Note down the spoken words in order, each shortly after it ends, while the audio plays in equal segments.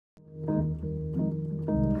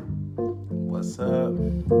What's up?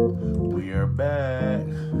 We are back.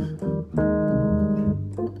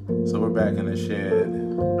 So we're back in the shed.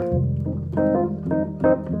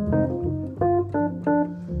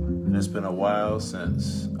 And it's been a while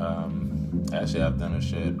since, actually I've done a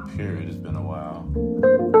shed, period. It's been a while.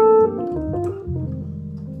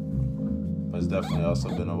 But it's definitely also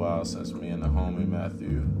been a while since me and the homie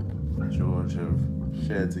Matthew George have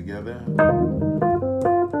shed together.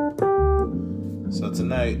 So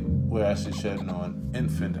tonight, we're actually shedding on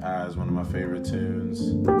Infant Eyes, one of my favorite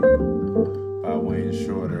tunes by Wayne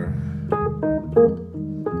Shorter.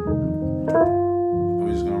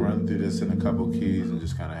 We're just gonna run through this in a couple keys and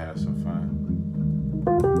just kind of have some fun.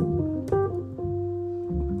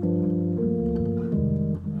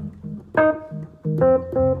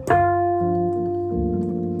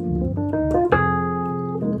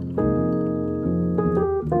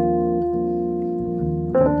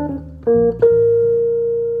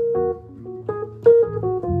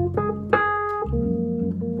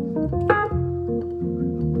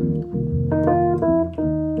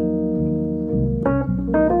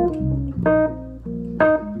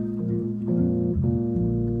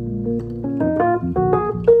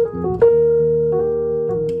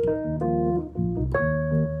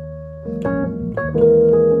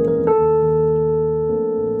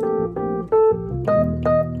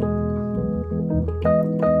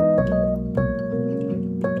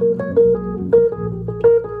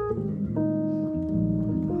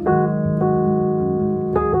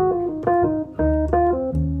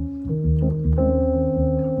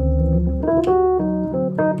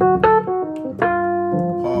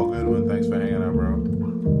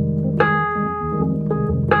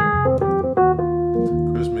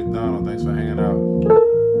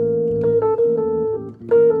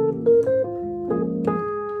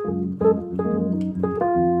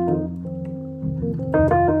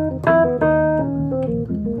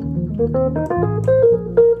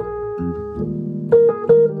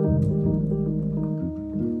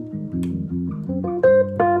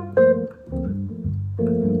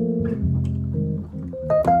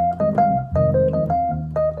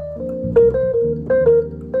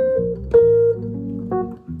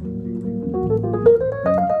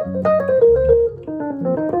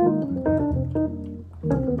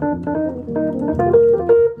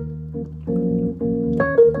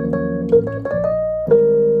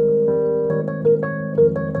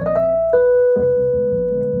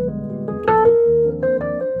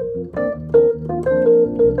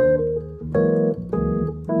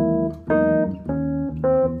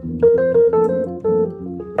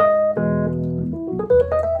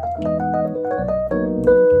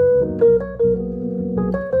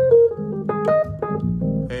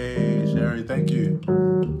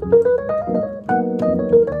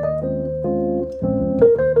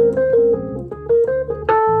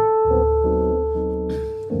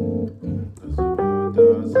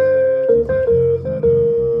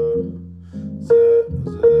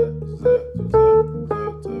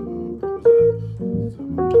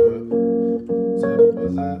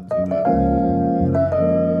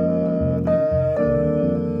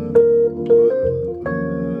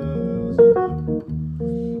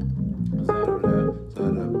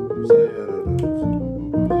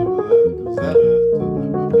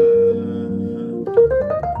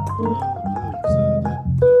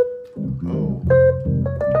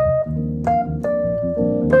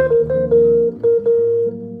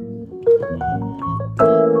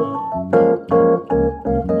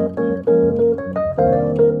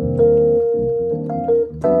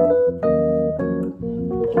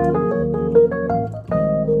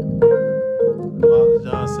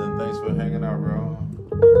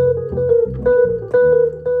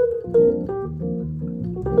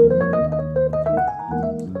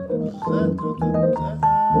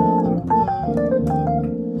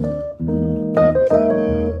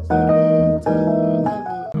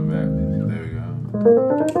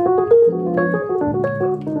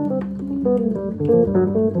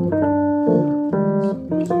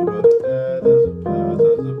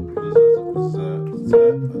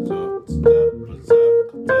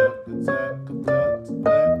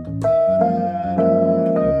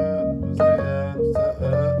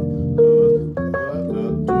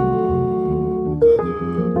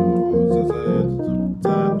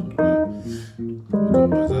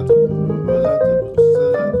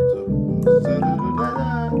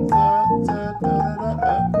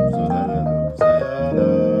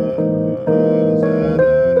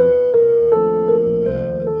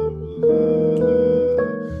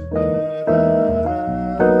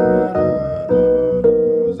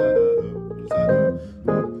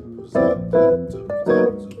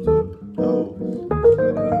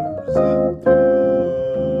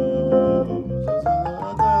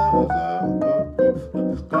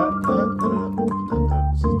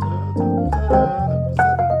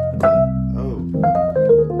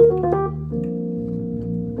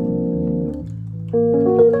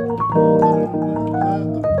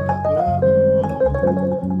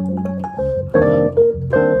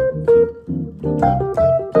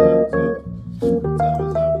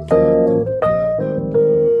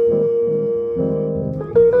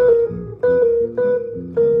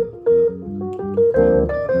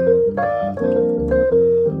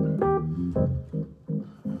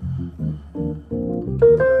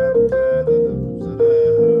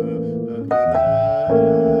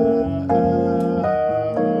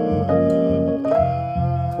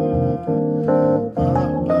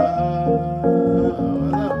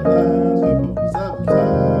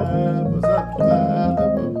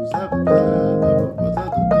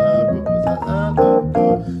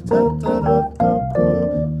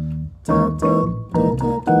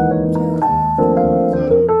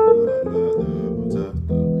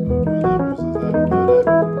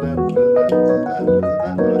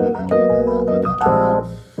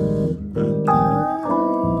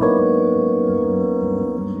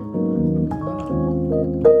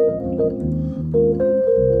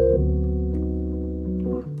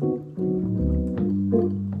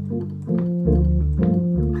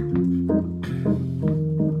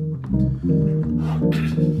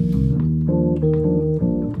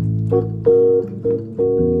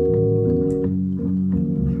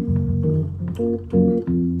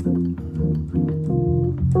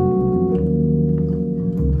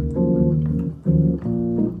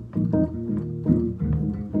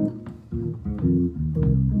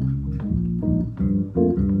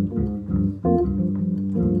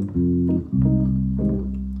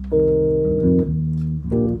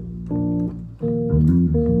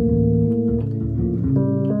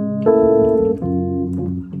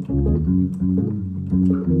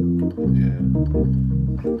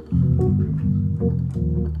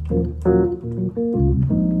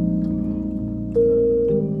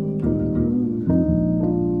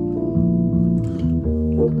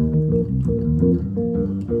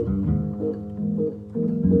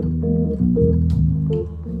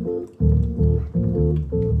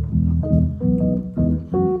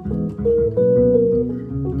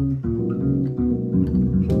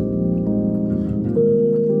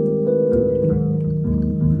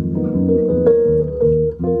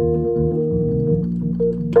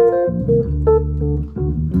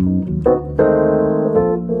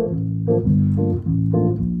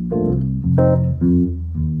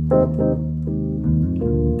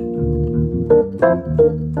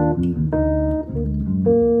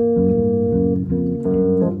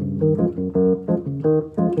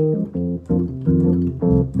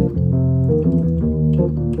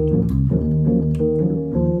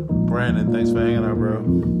 Brandon, thanks for hanging out, bro.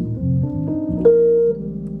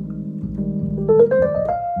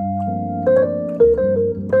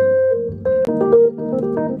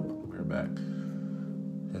 We're back.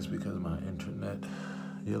 It's because of my internet.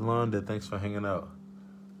 Yolanda, thanks for hanging out.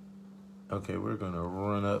 Okay, we're gonna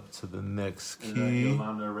run up to the next key. Is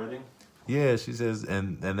Yolanda ready? Yeah, she says,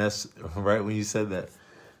 and that's right when you said that.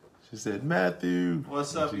 She said, Matthew.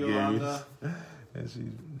 What's up, Yolanda? And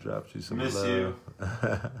she dropped you some Miss love. you.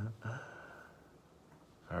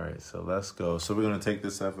 All right, so let's go. So we're gonna take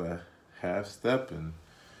this up a half step and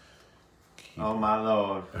keep Oh my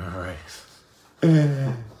Lord. All right.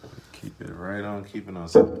 Keep it right on, keeping on.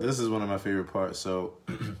 So this is one of my favorite parts. So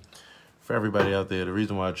for everybody out there, the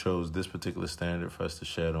reason why I chose this particular standard for us to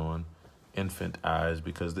shed on infant eyes,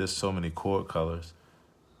 because there's so many chord colors.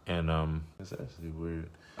 And it's actually weird.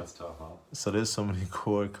 That's tough, huh? So there's so many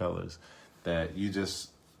chord colors that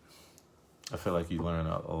I feel like you learn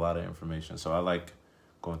a lot of information. So I like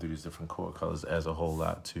going through these different chord colors, adds a whole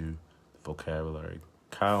lot to the vocabulary.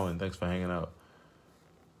 Kyle, and thanks for hanging out.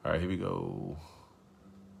 All right, here we go.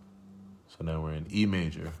 So now we're in E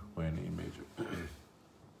major. We're in E major.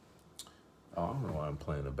 Oh, I don't know why I'm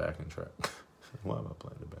playing the backing track. Why am I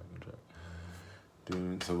playing the backing track?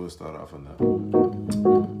 Dude, so we'll start off on that.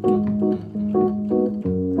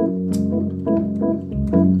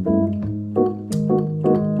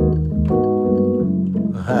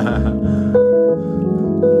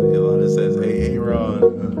 Yolanda says, hey, Aaron.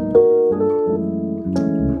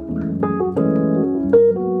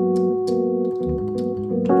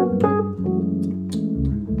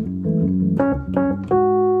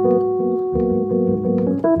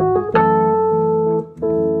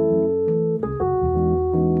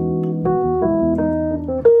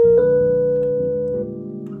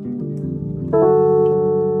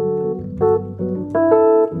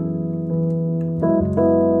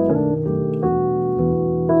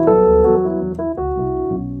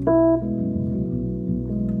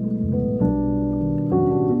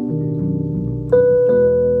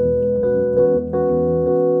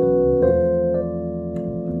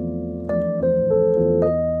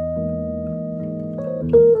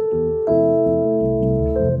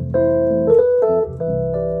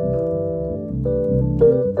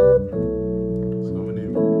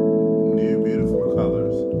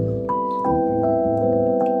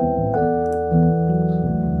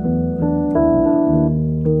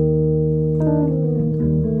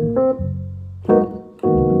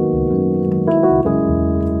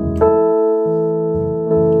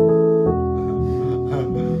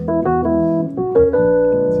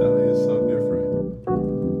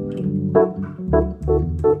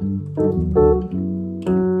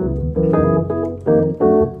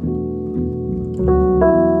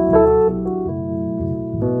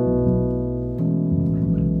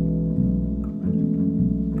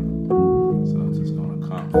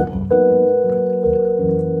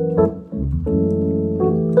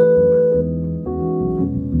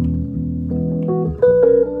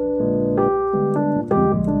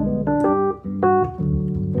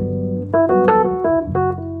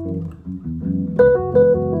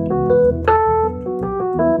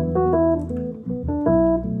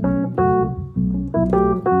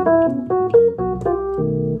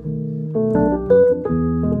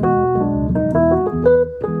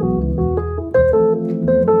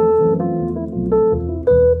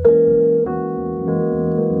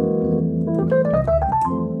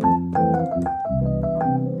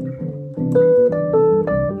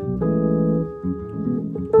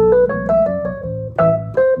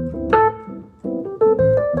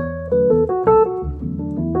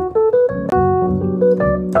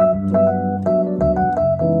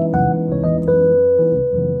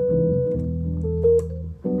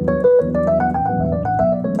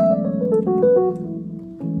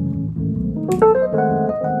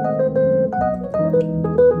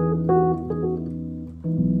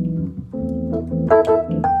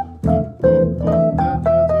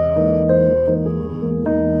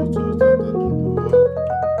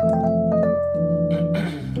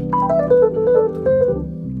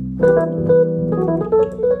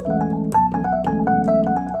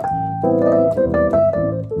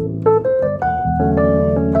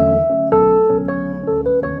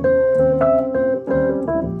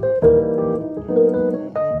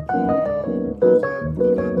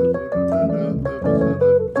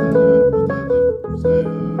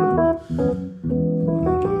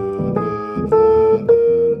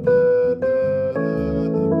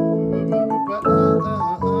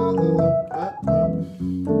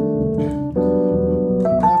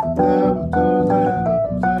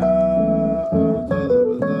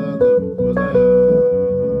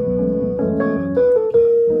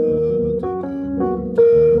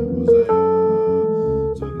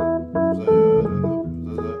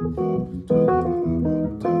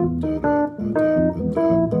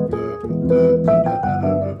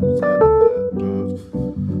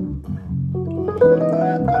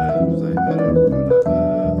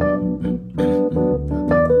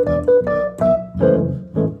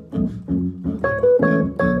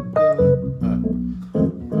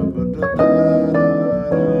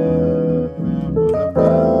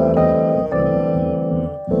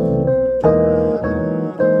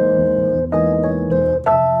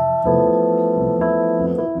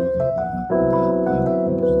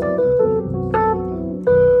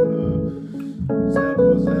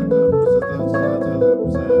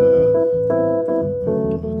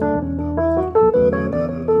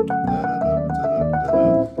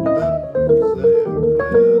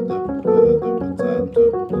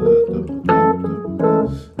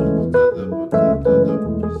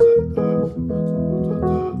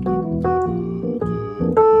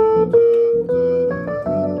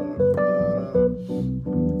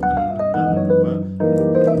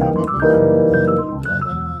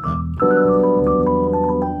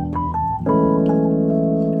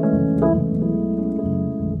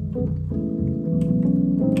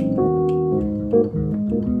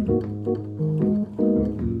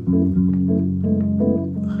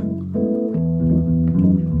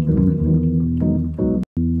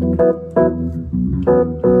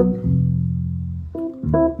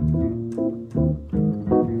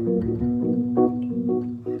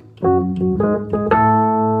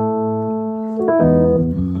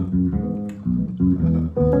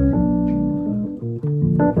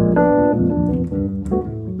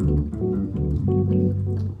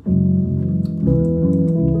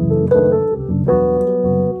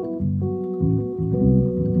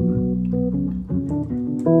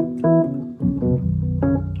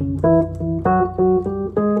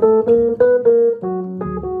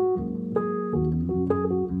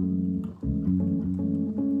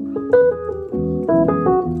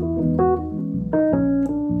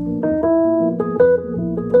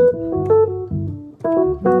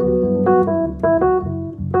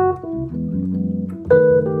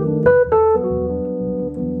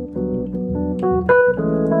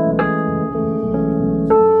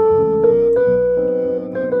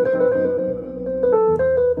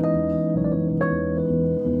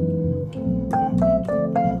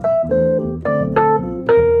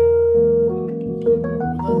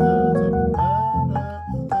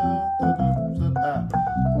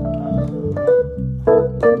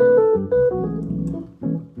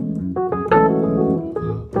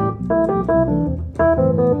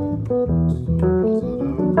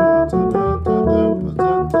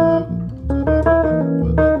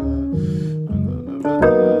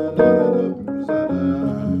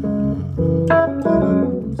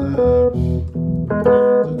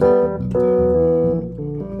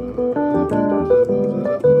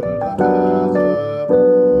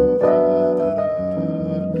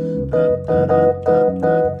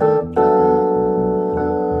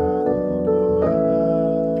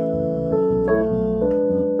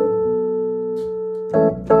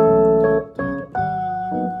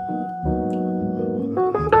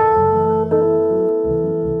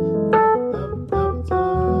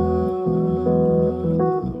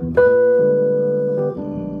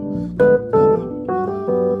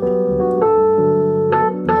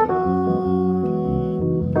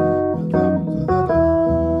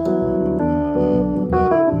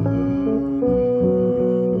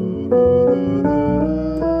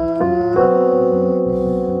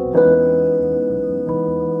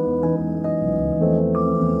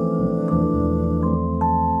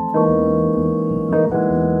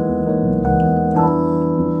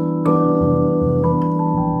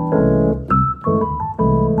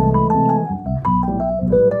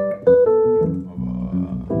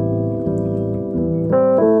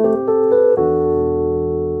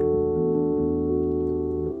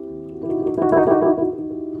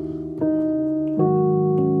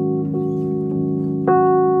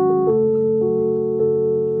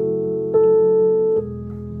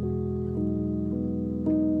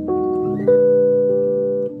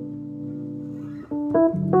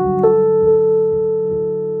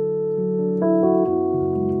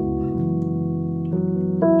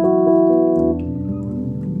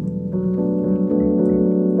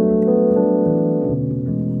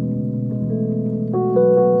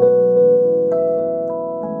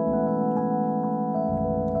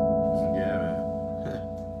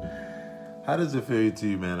 How does it feel to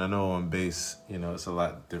you, man? I know on bass, it's a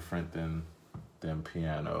lot different than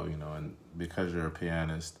piano, and because you're a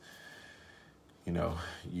pianist,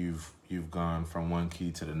 you've gone from one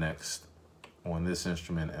key to the next on this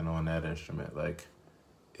instrument and on that instrument. Like,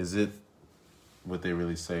 is it what they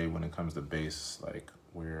really say when it comes to bass, like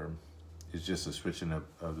where it's just a switching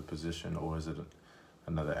of the position, or is it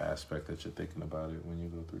another aspect that you're thinking about it when you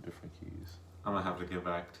go through different keys? I'm gonna have to get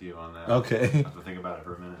back to you on that. Okay. I have to think about it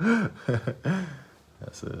for a minute.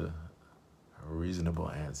 That's a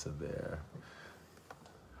reasonable answer there.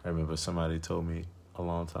 I remember somebody told me a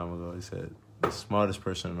long time ago, he said, the smartest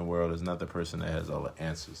person in the world is not the person that has all the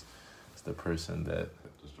answers. It's the person that...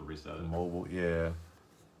 Just to reset it. Mobile, yeah.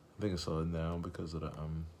 I think it's slowed down because of the...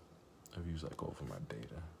 I've used like over my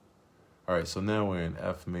data. All right, so now we're in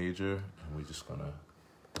F major, and we're just gonna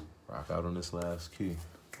rock out on this last key.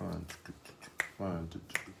 1, 2,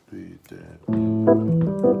 3, 4.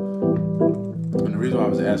 And the reason why I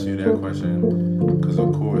was asking you that question, because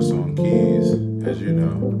of course on keys, as you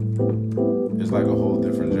know, it's like a whole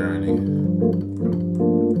different journey.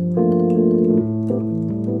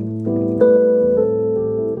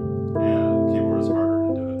 Yeah, the keyboard is harder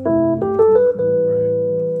to do it.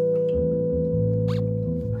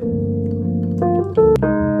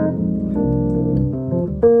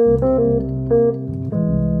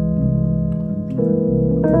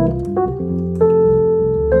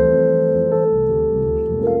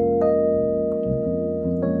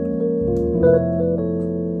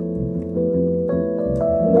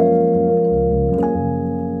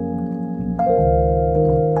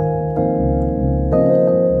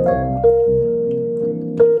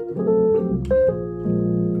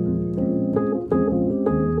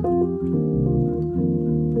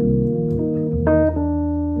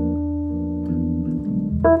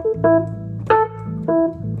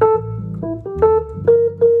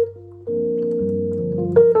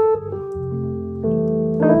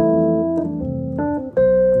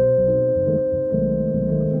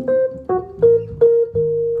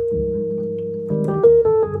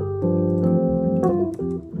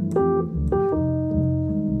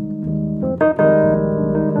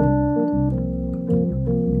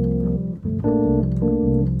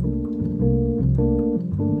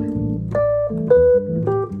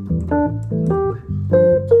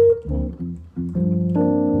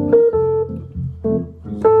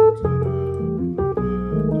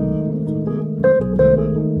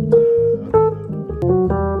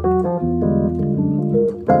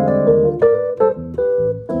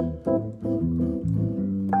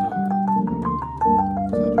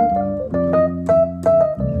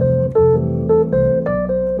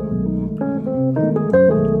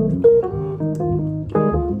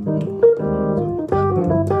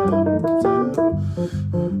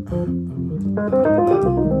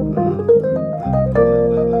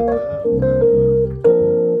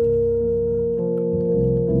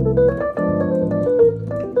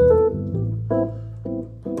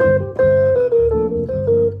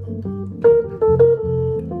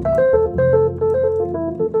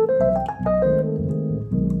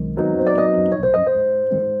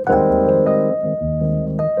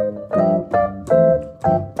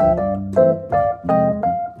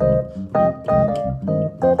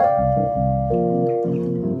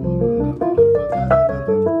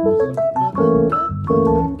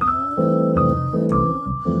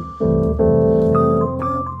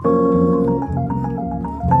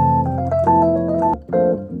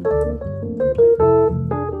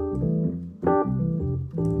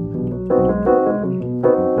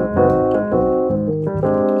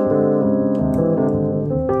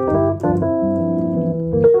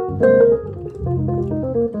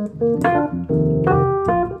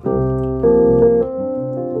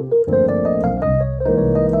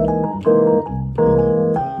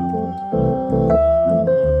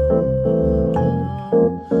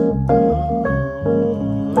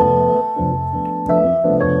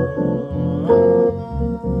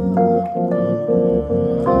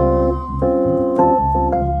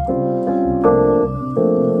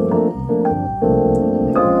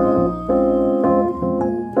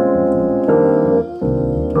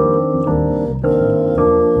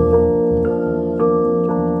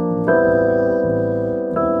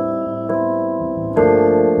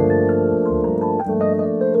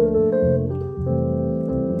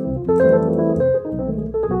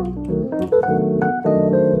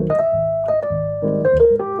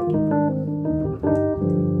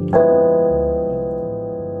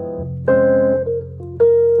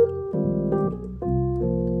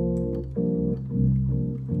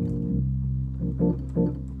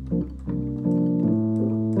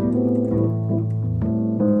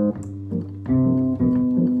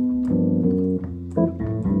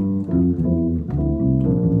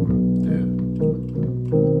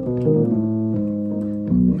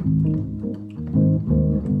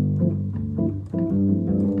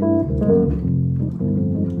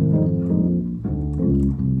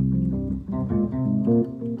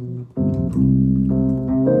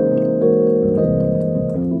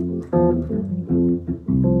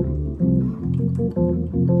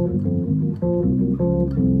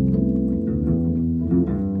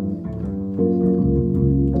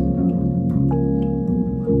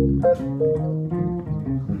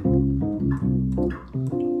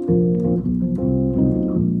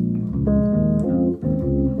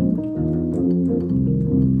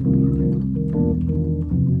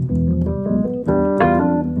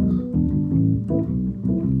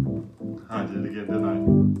 I did it again, didn't I?